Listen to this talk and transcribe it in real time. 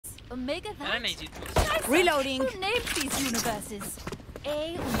Omega না নাই জিতবো Reloading. Who named these universes? A.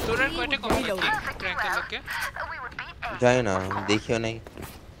 তোরা কয়টা কম র্যাঙ্ক লোকে জানি না দেখিও নাই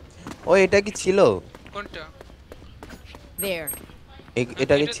ও এটা কি ছিল কোনটা There.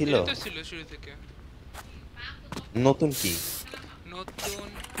 এটা কি ছিল এটা তো ছিল শুরু থেকে নতুন কি নতুন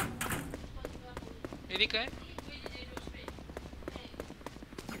এদিকে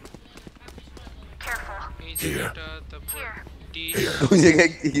এই জায়গাটা তারপর ডি ওই জায়গায়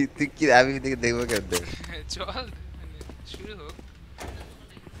তুই কি আমি দেখবো কেমনে চল শুরু হোক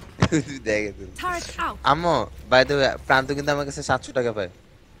দেখে তুই আম্মু বাই দ্য ওয়ে প্রান্ত কিন্তু আমার কাছে 700 টাকা পায়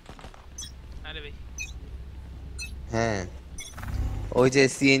আরে ভাই হ্যাঁ ওই যে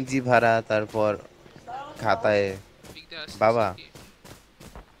সিএনজি ভাড়া তারপর খাতায় বাবা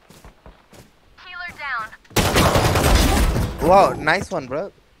ওয়াও নাইস ওয়ান ব্রো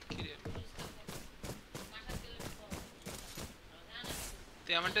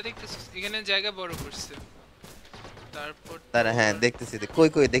তুই আমারটা দেখতেছিস এখানে জায়গা বড় করছে তারপর তারা হ্যাঁ দেখতেছি কই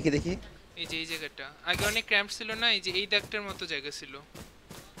কই দেখি দেখি এই যে এই জায়গাটা আগে অনেক ক্র্যাম্প ছিল না এই যে এই দাগটার মতো জায়গা ছিল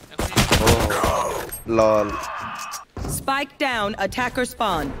এখন লল স্পাইক ডাউন অ্যাটাকার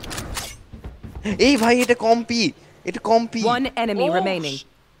স্পন এই ভাই এটা কম্পি one enemy remaining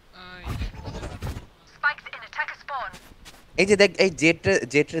Spikes in attacker spawn এই যে দেখ এই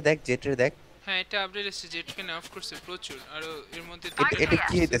জেটরে দেখ হ্যাঁ এটা আপডেট এসেছে জেটকে অফ করছে প্রচুর আর এর মধ্যে এটা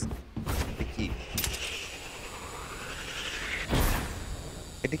কি হইতাছে কি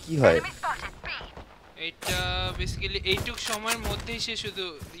এটা কি হয় এটা বেসিক্যালি এইটুক সময়ের মধ্যেই সে শুধু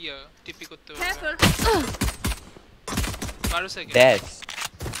টিপি করতে পারবে 12 সেকেন্ড দ্যাট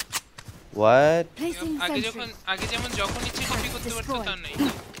হোয়াট আগে যেমন যখন ইচ্ছে টিপি করতে পারতো তা নাই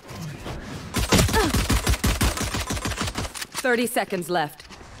 30 seconds left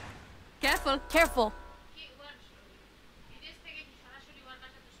Careful.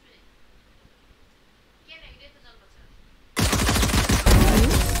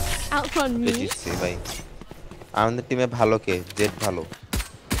 Outrun me. জিতছে ভাই আমাদের টিমে ভালো কে জেট ভালো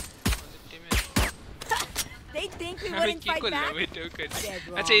They think we wouldn't fight back.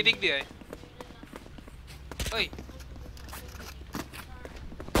 আচ্ছা এই দিক দিয়ে আয় ওই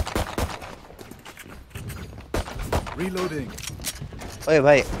Reloading. ওই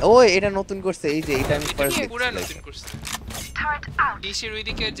ভাই ওই এটা নতুন করছে এই যে এটা আমি পুরো নতুন করছে ডিশের ওই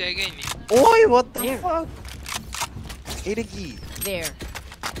দিকে জায়গাই নেই ওই what the fuck এটা কি There.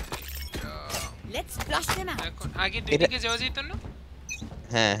 Let's flush them out. এখন আগে দুই দিকে যাওয়া যেত না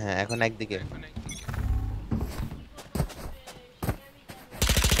হ্যাঁ এখন একদিকে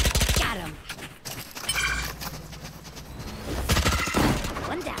Got him.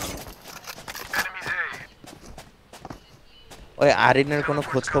 One down. ওই আরিনের কোনো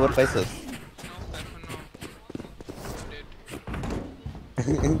খোঁজ খবর পাইছস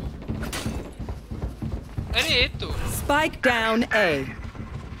আরে এই তো spike down A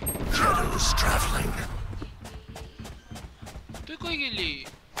Shadows traveling. তুই কই গেলি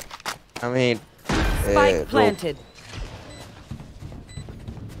আমি spike planted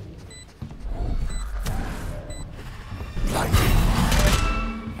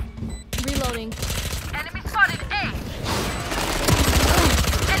Reloading. enemy spotted A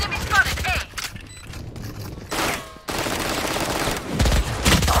enemy spotted A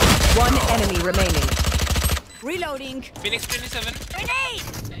one enemy remaining Reloading. Phoenix 27 Grenade.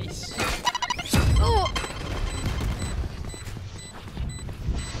 nice Oh.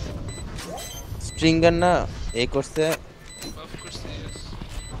 Stringer না এই করছে অফ করছে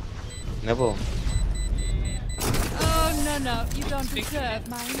নেব Oh no, you don't deserve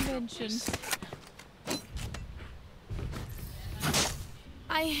my invention.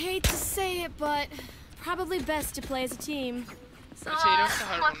 I hate to say it, but probably best to play as a team. আচ্ছা এই রাউন্ডটা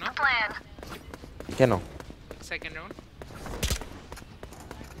হারবো what's না the plan কেন second round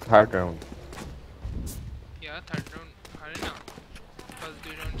third round third round হারে না ফার্স্ট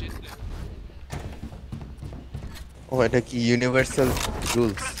দুই রাউন্ড জিতলে ও এটা কি ইউনিভার্সাল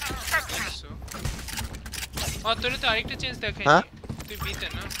রুলস তোর তো আরেকটা চেঞ্জ দেখাই হ্যাঁ? তুই বিতে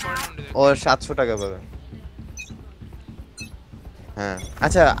না ফর রাউন্ডে দেখ ও 700 টাকা পাবে হ্যাঁ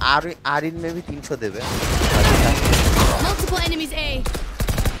আচ্ছা আরিন মেবি 300 দেবে Multiple enemies A.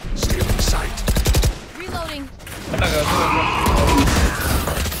 Stealing sight. Reloading.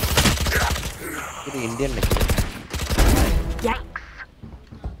 এটা ইন্ডিয়ান নাকি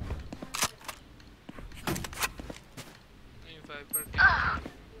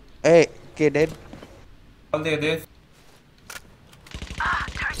এই কে ডেড All there this.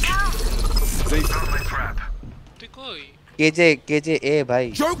 তুই কই কেজে এ ভাই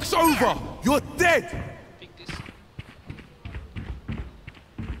Joke's over. You're dead. Pick this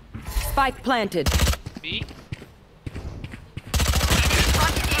Spike planted. B.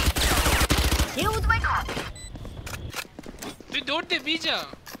 Healed my copy. তুই দৌড় দে বি যা।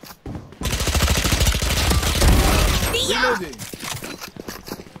 Reloading.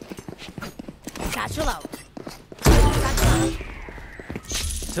 Satchel out.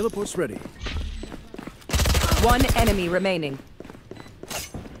 Teleport's ready. One enemy remaining.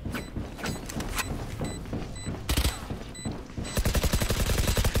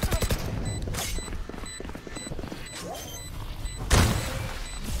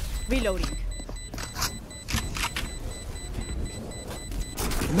 Reloading.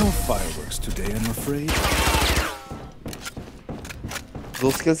 No fireworks today, I'm afraid.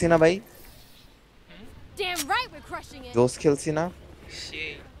 জোস খেলছি না ভাই, Damn right we're crushing it. জোস খেলছি না।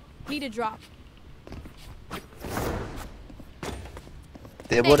 সেই Need a drop.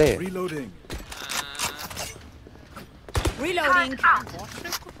 দেবো রে। Reloading. Reloading.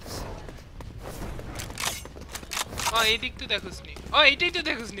 এই দিক তো দেখোসনি। এইটাই তো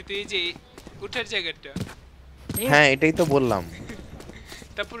দেখোসনি তুই, এই যে উঠার জায়গাটা। হ্যাঁ এটাই তো বললাম।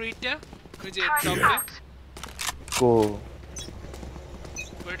 তারপর ওইটা ওই যে টপে কো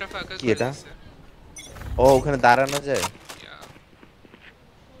ওইটা ফাঁকা কি করে এটা? দিছে। ও ওখানে দাঁড়ানো যায়, Yeah.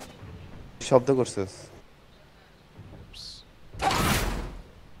 শব্দ করছিস।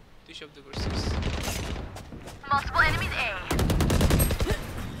 তুই শব্দ করছিস। Multiple enemies A.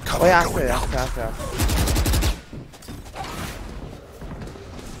 ওই আছে আছে আছে আছে।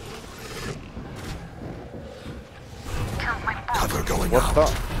 Cover going What out. the?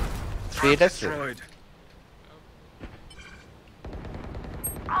 তুই এটা আছে? Destroyed.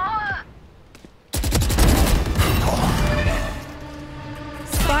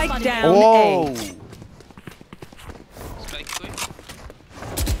 Spike down O A. Spike কই?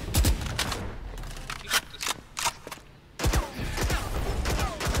 কি করতেছ?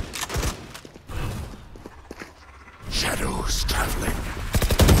 Shadows traveling.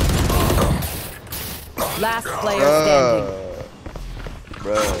 Last player standing.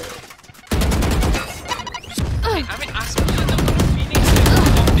 Bro. আমি আসলে তো কোনো ফিনিক্স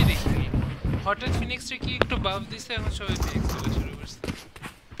কমপ্লিট দেখিনি। হঠাৎ ফিনিক্সটা কি একটু বাফ দিছে, এখন সবাই ফিনিক্স খেলা শুরু করছে।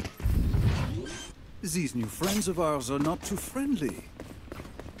 These new friends of ours are not too friendly.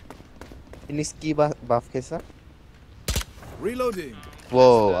 ইনি কি বাফ খেয়েছে? Reloading. ও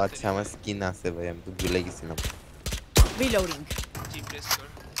আচ্ছা আমার স্কিন আছে ভাই, আমি তো ভুলে গেছিলাম। Reloading. জি প্রেস কর।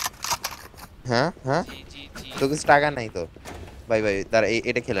 হ্যাঁ হ্যাঁ জি জি জি। তো কিছু টাকা নাই তো ভাই ভাই, তার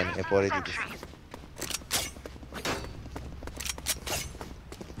এটা খেলেন পরে দিতেছি।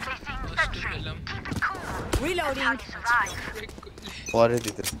 কষ্ট পেলাম। Reloading. ব্রেক করলে। পরে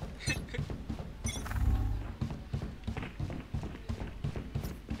দিতেছি।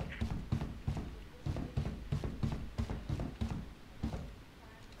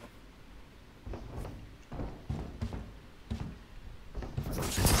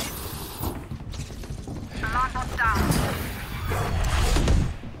 Alarm bot down.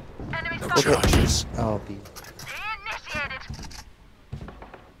 Enemy No spotted. charges. ও বি Initiated.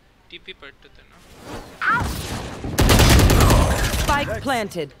 টিপি পারতো না। Spike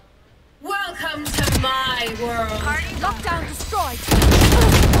planted. Welcome to my world. Lockdown destroyed.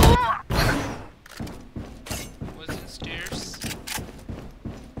 Was in stairs.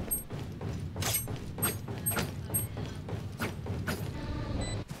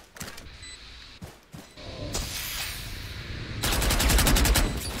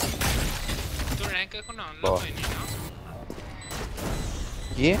 তোর র্যাঙ্ক এখনো আনলক হয়নি না?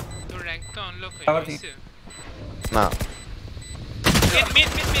 কি তোর র্যাঙ্ক তো আনলক আবার হয়নি। না mid.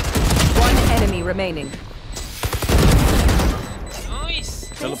 One enemy remaining. Nice.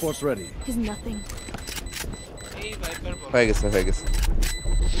 Teleport's ready. Is nothing. এই ভাইপার বল। হয়ে গেছে হয়ে গেছে।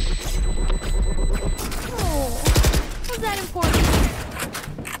 Oh, was that important?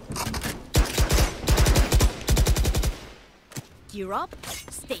 Gear up.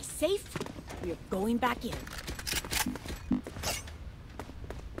 Stay safe. We're going back in.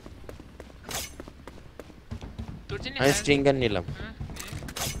 তোর জন্য আমি স্ট্রিং গান নিলাম। হ্যাঁ, নে।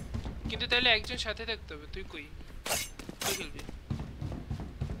 কিন্তু তাহলে একজন সাথে থাকতে হবে। তুই কই? তুই খেলবি?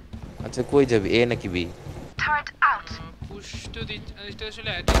 আচ্ছা কই যাবি, এ নাকি বি? Turret out. পুশ তো এটা আসলে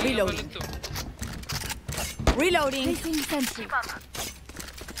অ্যাটাক Reloading. ভালো তো। Reloading. Placing sentry. Keep up.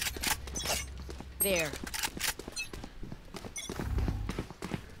 There.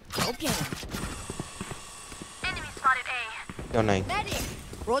 Okay. Enemy spotted A. কেউ নাই। Medic.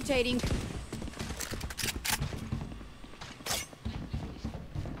 Rotating.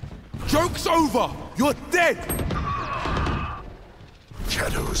 Joke's over! You're dead!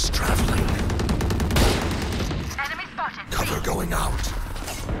 Shadows traveling. Enemy spotted. Cover going out.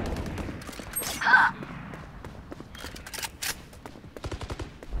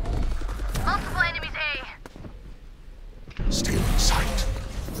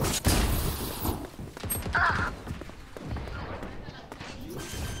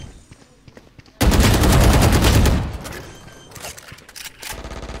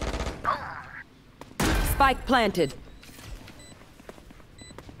 Spike planted.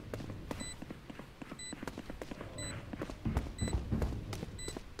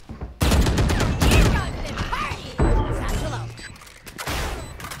 Satchel out.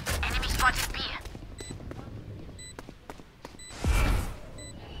 Enemy spotted B.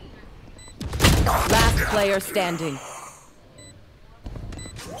 Last player standing.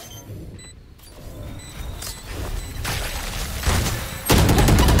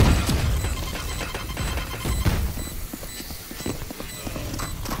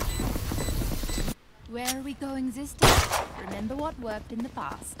 Where are we going this time? Remember what worked in the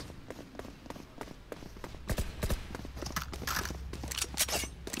past.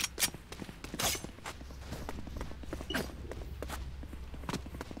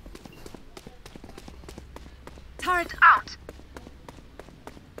 Turret out.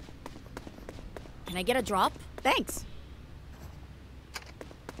 Can I get a drop? Thanks.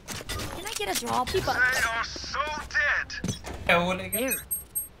 Can I get a drop? Keep up. They are so dead. क्या बोलेगा There.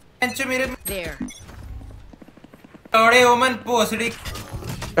 Bench मेरे There. थोड़े ओमन पोसड़ी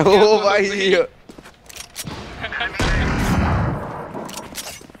ओ भाई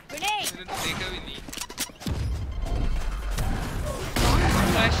Grenade! मैंने तो देखा भी नहीं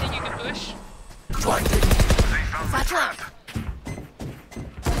flashing you can push Satchel out.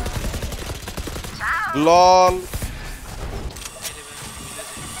 লল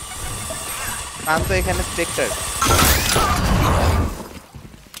আমি তো এখানে স্পেক্টার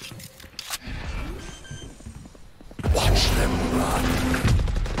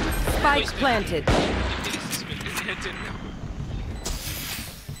Spike planted.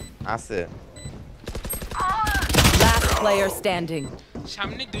 আছে Last player standing.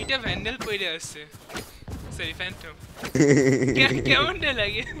 সামনে দুইটা ভ্যান্ডেল পড়ে আছে সরি ফ্যান্টম কেমন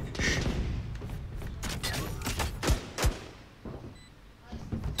লাগে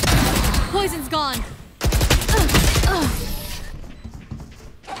Poison's gone.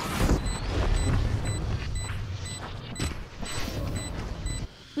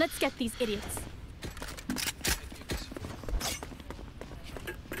 Let's get these idiots.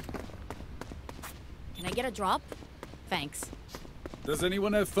 Can I get a drop? Thanks. Does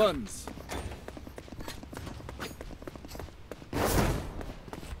anyone have funds?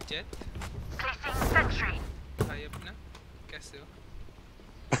 Jet Placing sentry. भाई अपना कैसे हो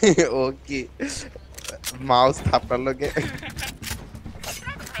ওকে মাউস থাপড়ার লগে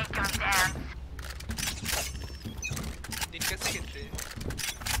Let's make them dance. दिन कैसे खेलते हैं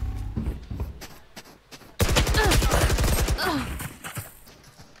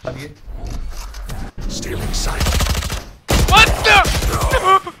अब ये Stealing sight. what the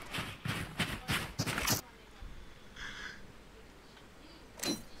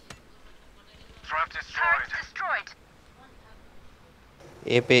Trap Turret destroyed.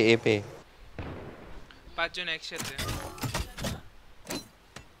 এপে পাঁচজন একসাথে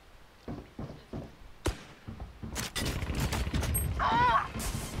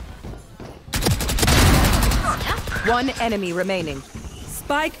One enemy remaining.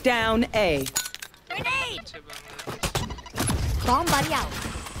 Spike down A. Grenade! আচ্ছা Bangladesh Bomb buddy out.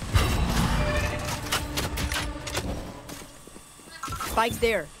 Spike's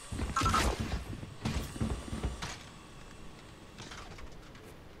there.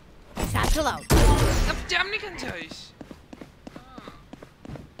 Satchel out. अब जामने कहाँ Zeiss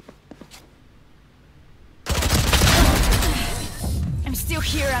I'm still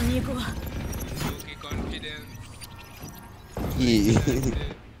here, amigo. okay confident কি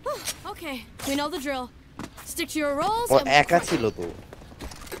Okay, we know the drill. Stick to your roles. O and একা ছিল তো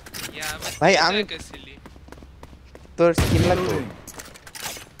yeah ভাই, আমি- कैसेली তোর স্কিন লাগতো আমি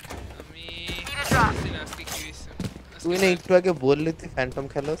Need a drop. আজকে কি হইছে তুই না একটু আগে বললি তুই ফ্যান্টম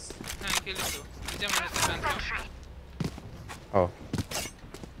খেলোস হ্যাঁ খেলি তো যেমন একটা ফ্যান্টম Sentry. ও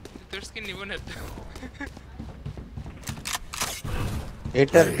তোর স্কিন নিব না তো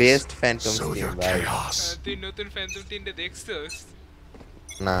এটা best Phantom So skin your ভাই chaos. তুই নতুন ফ্যান্টম টিনটা দেখছস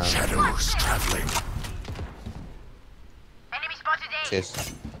না Shadows traveling. Enemy spotted A. শেষ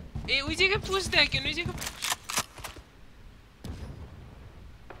এই ওই জায়গায় পুশ দেয় কেন ওই জায়গায়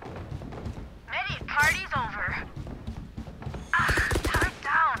Many parties over. Turret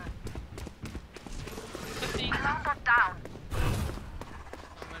down. Alarm bot down.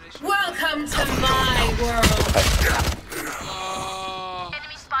 Welcome to my world.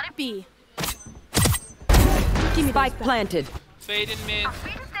 Enemy spotted B. B. Give me Spike planted. Fade in mid.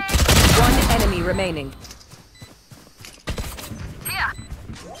 Free to stay. One enemy remaining. Here.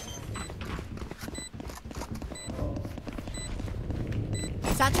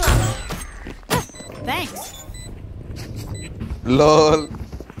 Satchel out. Thanks. লল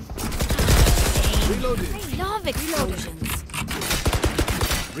Reloading. I love explosions.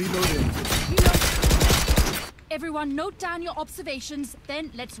 Reloading. Everyone note down your observations,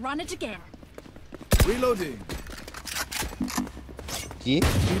 then let's run it again. Reloading. কি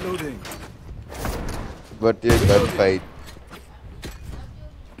Reloading. but you got fight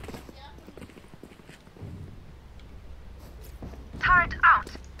Turret out.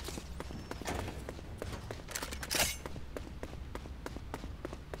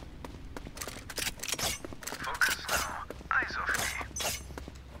 Focus now. Eyes off me.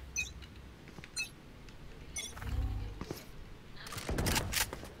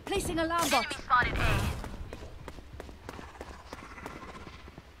 Placing alarm bot. Enemy spotted A.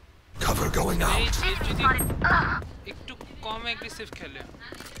 Cover going এই out. যে যদি Spotted. একটু কম aggressive খেলে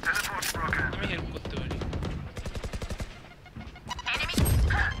Teleport's broken. আমি help করতে পারি Enemy.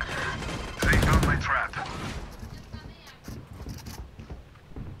 They found my trap.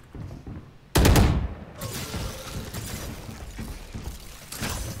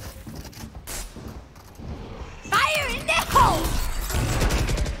 Fire in the hole!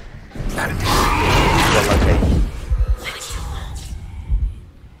 বলা যায়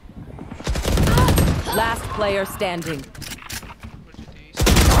Last player standing.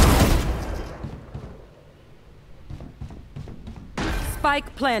 Spike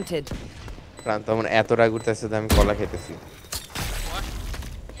planted. প্রান্ত আমার এত রাগ উঠতেছে যে আমি কলা খেতেছি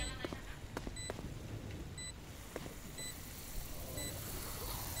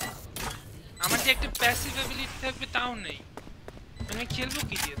আমার যে একটা প্যাসিভ অ্যাবিলিটি থাকবে তাও নেই আমি খেলবো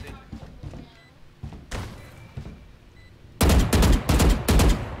কি দিয়ে তাহলে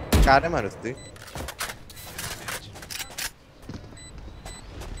কারে মারছ তুই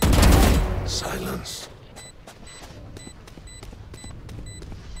Silence.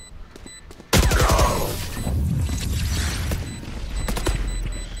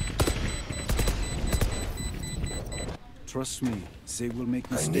 Trust me, they will make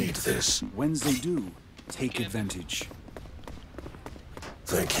I need mistakes. this. When they do, take advantage.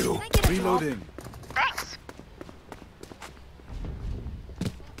 Thank you. Can I get a drop? Reloading. Thanks.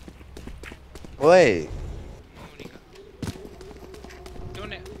 ওই Monica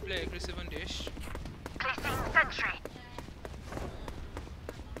don't play aggressive on dash Placing sentry.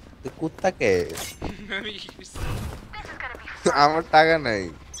 তুই কুত্তাকে আমি This is gonna be fun. আমার টাকা নাই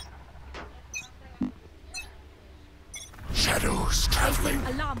Shadows traveling.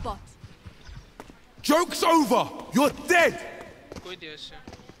 Placing alarm bot. Joke's over. You're dead. কই দিয়ে আসছে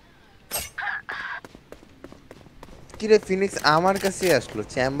কিরে ফিনিক্স আমার কাছে আসলো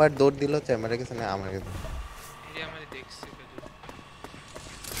চেম্বার দৌড় দিল চেম্বারের কাছে না আমার কাছে এটা আমারে দেখছে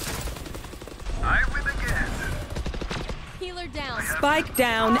I win again. Healer down. Spike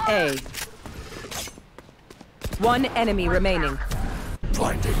down A. One enemy remaining.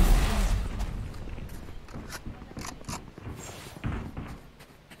 Blinding.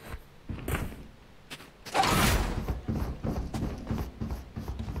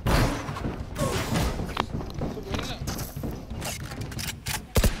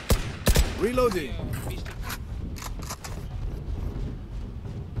 Reloading.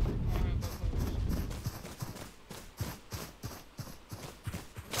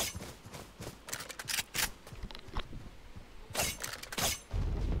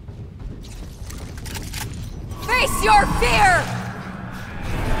 Face your fear!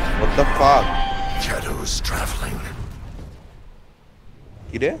 what the fuck Shadows traveling.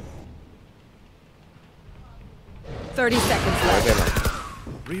 কিরে 30 seconds left. গেল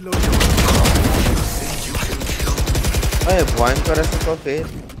Reloading. Think you can kill me? ওই ভয়ঙ্কর আছে তো ফের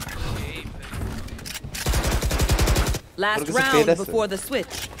Last Porque se round queda essa. before the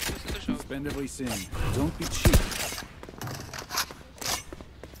switch. Spend everything. Don't be cheap.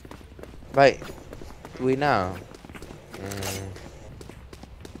 ভাই তুই না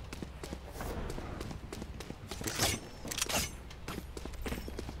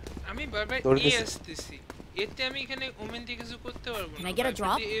আমি বারবার তোর এ কাছে- আসতেছি এতে আমি এখানে ওমেন দিয়ে কিছু করতে পারবো Can না I get a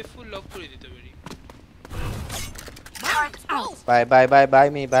drop? A full lock করে দিতে পারি Turret out. By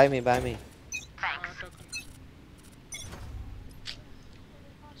me Thanks.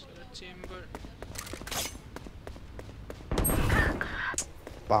 Chamber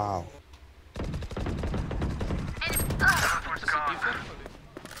wow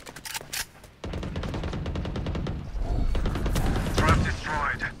Trap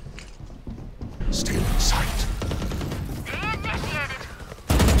destroyed. Stealing sight. Initiated.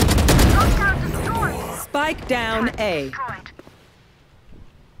 Lockdown destroyed. Spike down A. Destroyed.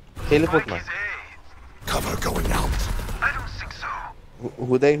 Teleport মার Cover going out. I don't think so.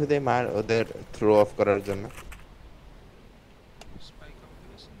 হুদাই মার ওদের throw of করার জন্য spike of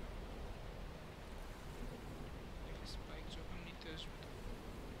করেছে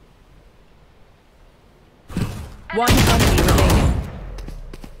One enemy remaining.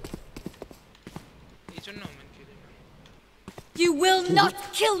 এই জন্য women খেলি না। You will not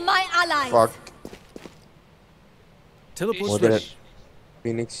kill my allies! Fuck. Teleport ওদের ready.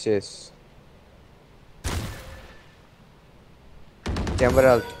 ফিনিক্স শেষ। Chamber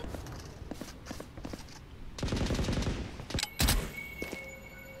out.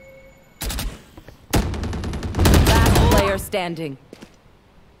 Last player standing.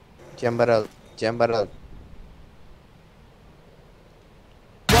 Chamber out. Chamber out.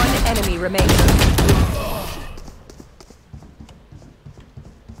 One enemy remaining.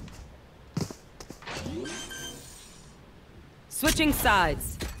 Switching sides.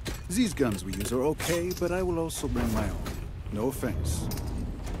 These guns we use are okay, but I will also bring my own. No offense.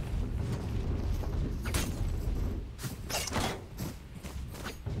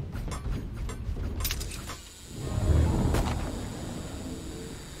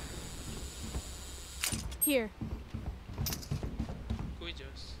 Here. কই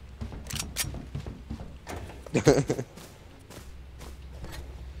যাস?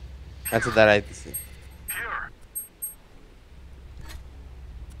 আচ্ছা দাঁড়াইতেছি।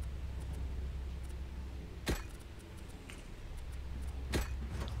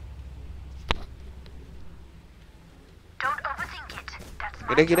 Don't overthink it. That's my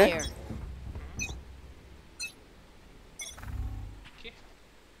এটা কি রে? Here. কি?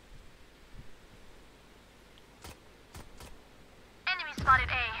 enemy spotted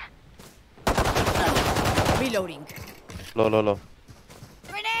A. Reloading. Low low low.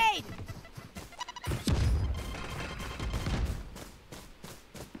 Grenade!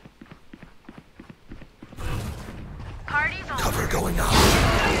 Party's over. Cover going out.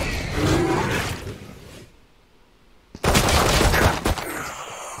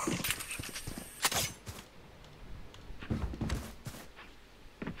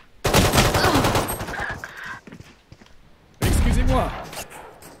 Excusez-moi.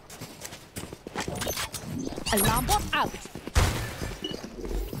 Alarm bot out.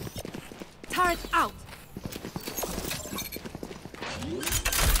 Turret out.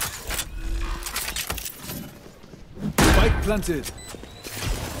 Spike planted.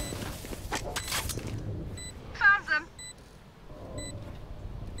 Found them.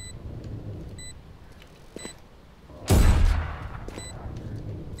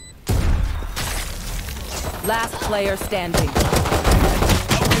 Last player standing.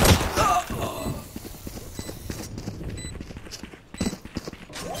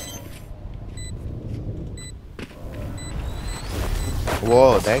 ও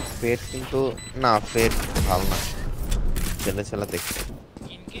দেখ ফেট কিন্তু না ফেট ভালো না। ছেলে ছেলে দেখতে।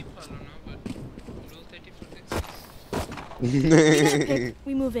 ইন গেম ভালো না, বাট রুল 34 দেখছিস? Pick,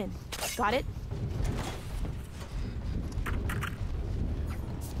 we move in. Got it?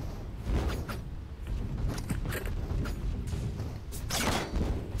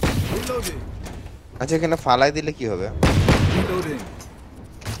 Reloading. আচ্ছা এখানে ফালাই দিলে কি হবে? Reloading.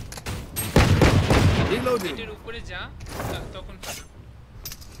 Reloading. এটার উপরে যা, তখন ফাটা।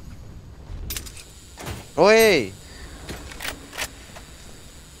 ওই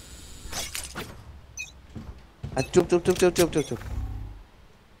চুপ চুপ চুপ চুপ চুপ চুপ চুপ।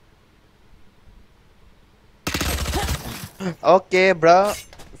 Okay bro,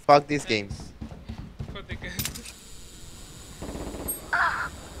 fuck this game. কোথেকে?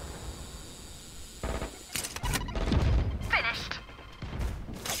 Finished.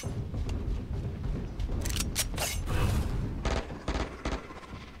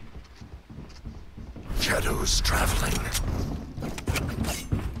 Shadows traveling.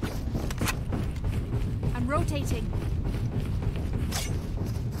 I'm rotating.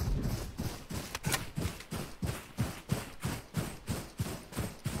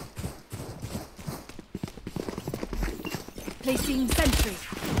 Placing sentry.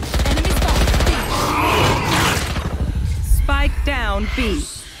 Enemy spot. Spike down B.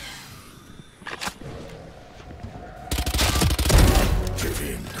 Give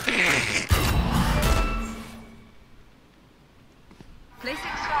in.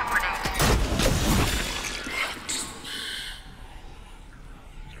 Placing swarm grenade.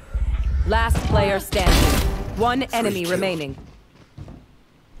 Last player standing. One enemy remaining.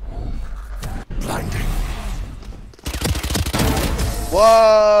 Blinding.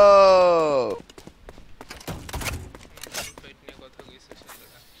 Whoa! Fight নিয়ে কথা কইছে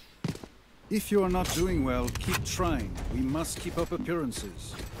ছেলেটা। If you are not doing well, keep trying. We must keep up appearances.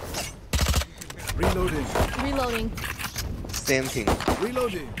 Reloading. Reloading. Same thing.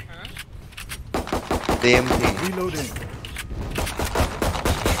 Reloading. Same thing. Reloading.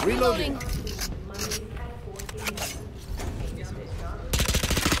 Reloading.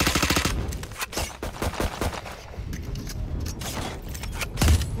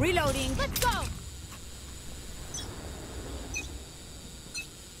 Reloading. Let's go.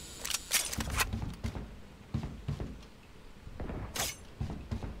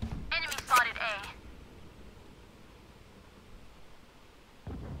 Enemy spotted A.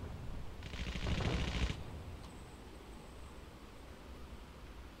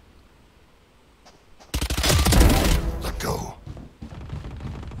 Let go.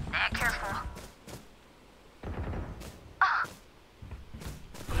 Careful.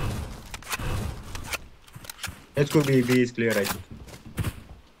 Let's go B. B is clear, I think.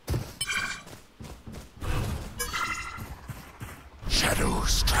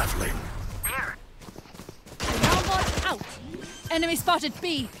 Shadows traveling. There. Round out. Enemy spotted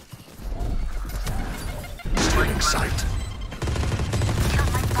B. String sight. Kill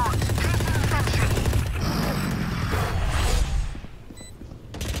my bot. Placing sentry.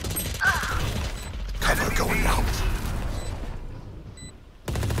 Cover going out.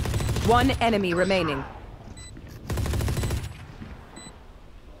 One enemy remaining.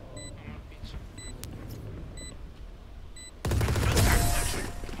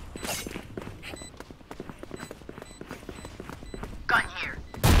 Gun here.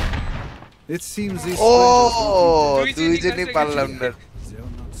 It seems these ও দুই দুইজনই কাছে পারলাম না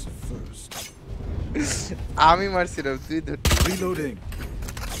They're not so first. আমি মারছিলাম তুই ধরতে Reloading.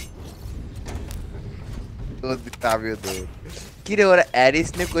 তোর দিকটা আমিও তোর কি রে ওরা অ্যারিস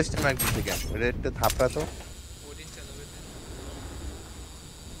নিয়ে কোয়েশ্চেন মার্ক দিচ্ছে কেন ওরা একটু থাপড়া তো ওডিন চালাবে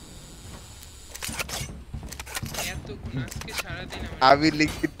এত আজকে সারা দিন আমি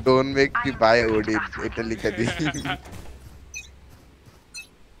লিখি don't make me by Odin এটা লিখে দিই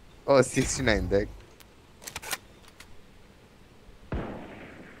ও 69 দেখ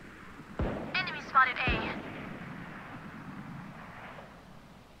Enemy spotted A.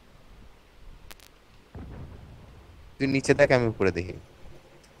 তুই নিচে দেখ আমি উপরে দেখি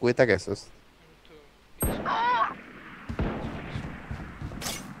কই তা গেছস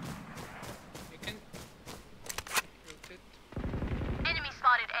Enemy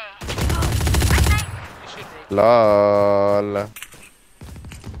spotted A. লল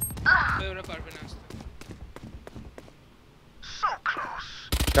ওরা পারবে না আসতে So close.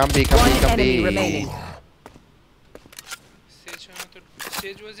 Kambi One enemy remaining.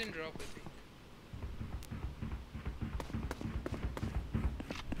 Sage was in drop, I think.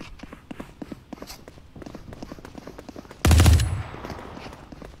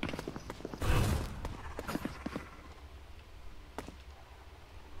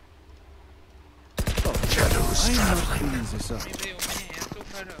 Shadows traveling. This up. ভাই ওখানে এত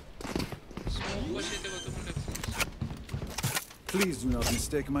খারাপ স্মোক বসাইতে কতক্ষণ লাগছে Please do not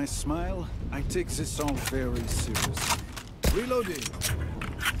mistake my smile. I take this all very seriously. Reloading.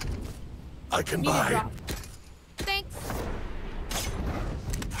 I can Need a buy. drop. Thanks.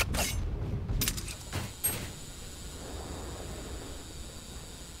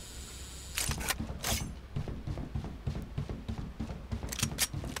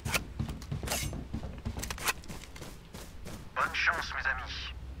 Bonne chance, mes amis.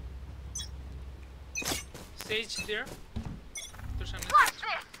 Sage there তোর সামনে Watch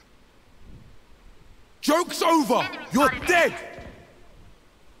this. Joke's over. You're dead.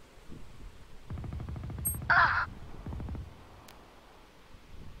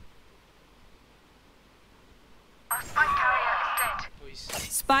 Our spike carrier is dead. হইছে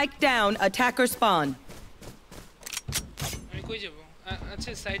Spike down, attacker spawn. আমি কই যাব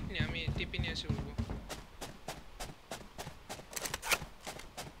আচ্ছা side নিয়ে আমি টিপি নিয়ে এসে বলবো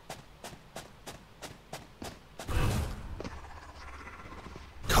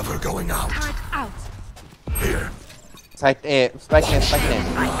Cover going out. Turret out. Here. Side A spike নে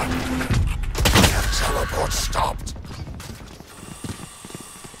Teleport stopped.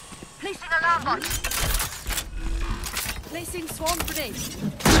 Placing alarm bot. Placing swarm grenade.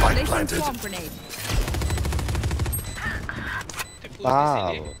 Spike Placing planted. swarm grenade. তুই বাও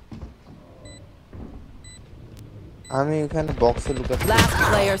বলছিলি আমি এখানে বক্সে লুকাচ্ছি Last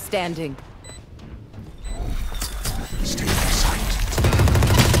player standing. Stay in sight.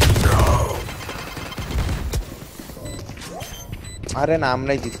 আরে না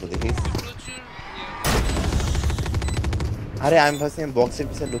আমরাই জিতবো দেখিস প্রচুর আরে আমি ভাবছি আমি বক্সের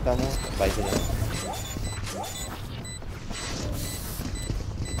পিছে লুকামো বাইকে যাবো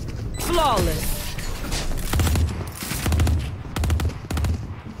Flawless.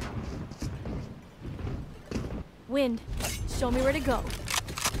 Wind. Show me where to go.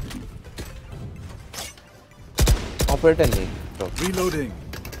 Operator নেই তো Reloading.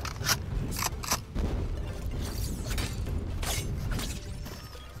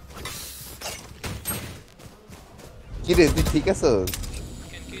 কি রে তুই ঠিক আছো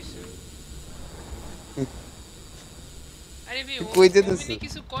কেন কি আরে ভাই কই যেতেছিস? ওমনি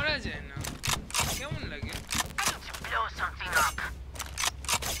কিছু করা যায় না কেমন লাগে Blow something up.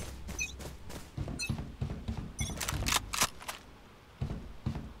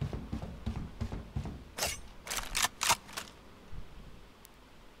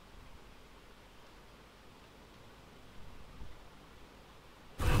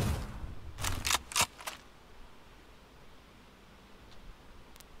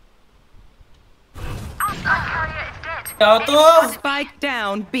 Outside carrier is dead. जाओ तो Spike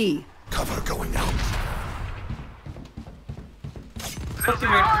down B. Cover going out. सबसे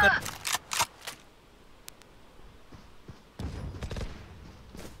वेट कर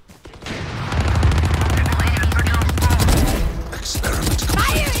Experiment.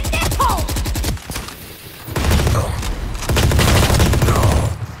 Fire in this hole!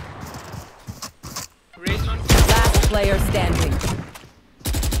 raise on Last player standing.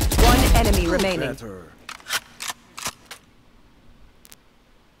 One enemy remaining. Better.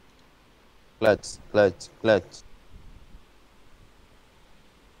 Clutch.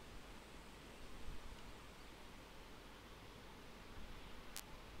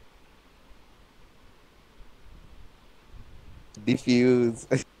 Defuse.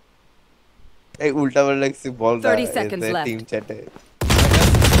 এই উল্টা পাল্টা কিছু বল না 30 seconds left. টিম চ্যাটে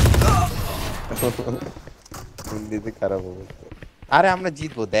হিন্দিতে খারাপ হবে আরে আমরা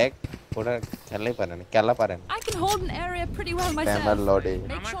জিতবো দেখ ওরা খেলাই পারে না খেলা পারে না I can hold an area pretty well myself. Camera লড়ে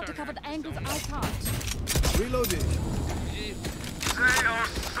Make sure to cover the angles I can't. Reloading. They are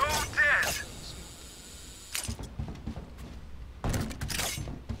so dead.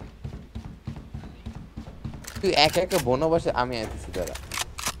 তুই একা একা বনবাসে আমি আইতেছি দাঁড়া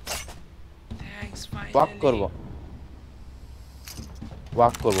থ্যাঙ্কস ফাইনালি ওয়াক করব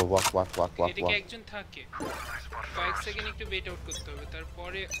এদিকে একজন থাকে কয়েক সেকেন্ড একটু ওয়েট আউট করতে হবে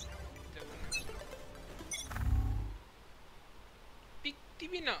তারপরে যাব না পিক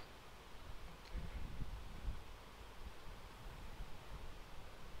দিবি না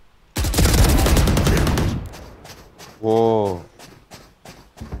ও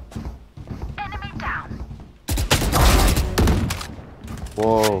Enemy down. O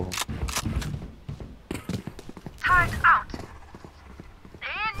Turret out.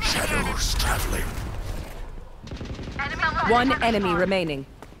 Shadows traveling. Enemy One enemy remaining.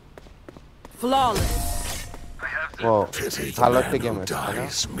 Flawless. O Pity the ভালো man একটা গেম who আছে তাই না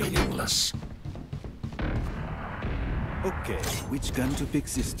dies meaningless. Okay, which gun to pick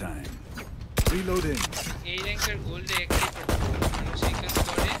this time? Reloading. এই র্যাঙ্কের গোল্ডে একটাই প্রোটোকল মানুষ এই কাজ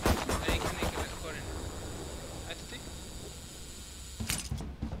করে আর এখানে কাজ করে না আচ্ছা তুই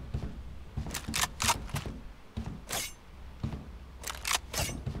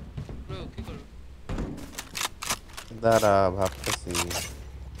ব্রো কি করো দাঁড়া ভাবতেছি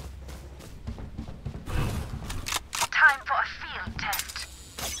time for a field test.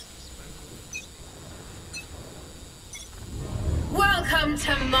 Welcome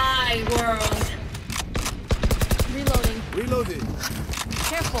to my world. Reloading. Reloading.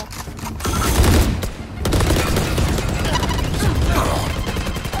 Careful.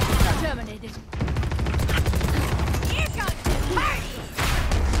 Terminated. Here comes the party!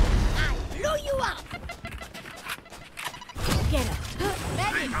 I blew you up! Get up.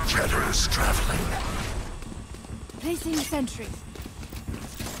 Ready. Shadows traveling. Placing sentry.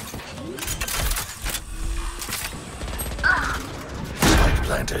 Spike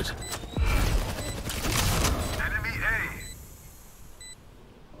planted. Enemy A.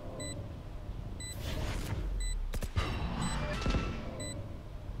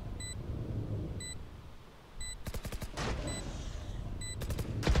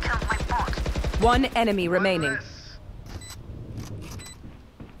 Killed my bot. One enemy remaining.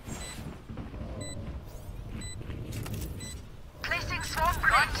 Placing swarm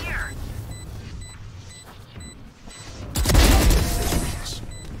grenade here.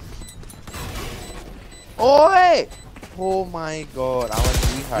 ওই ও মাই god আমার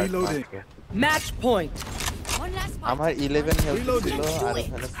দুই heart Reloading. Match point. One last fight. আমার 11 health Reloading. ছিল আর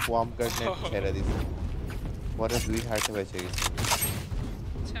ওখানে swamp কার্ডনেট ছেড়ে দিছি পরে দুই হার্ট বেঁচে গেছে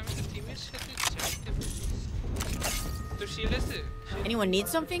আচ্ছা আমি তো টিমের সাথে চাইতে বসি তো শিল আছে Anyone need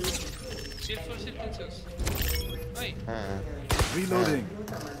something? শিল ফর শিল কিনছস ওই হ্যাঁ Reloading.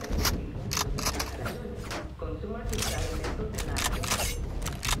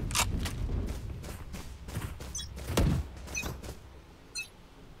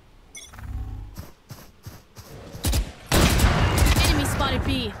 Enemy spotted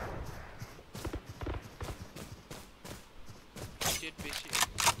B. Jet বেশি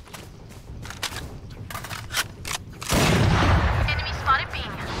Enemy spotted B.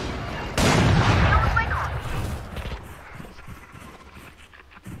 Use my gun.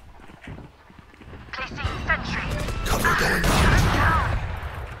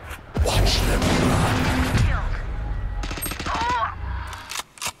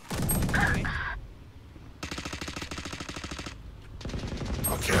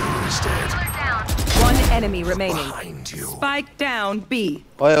 enemy remaining. Behind you. Spike down B.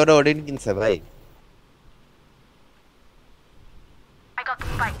 ওই ওরা ওডিন কিনছে ভাই I got the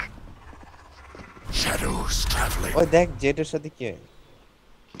spike. Shadows traveling. ওই দেখ জেটের সাথে কি হয়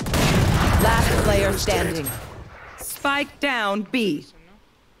Last player standing. Spike down B.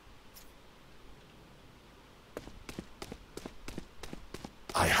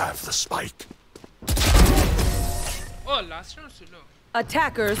 I have the spike. Oh, last round ছিল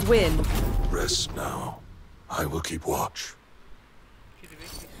Attackers win. Rest now. I will keep watch.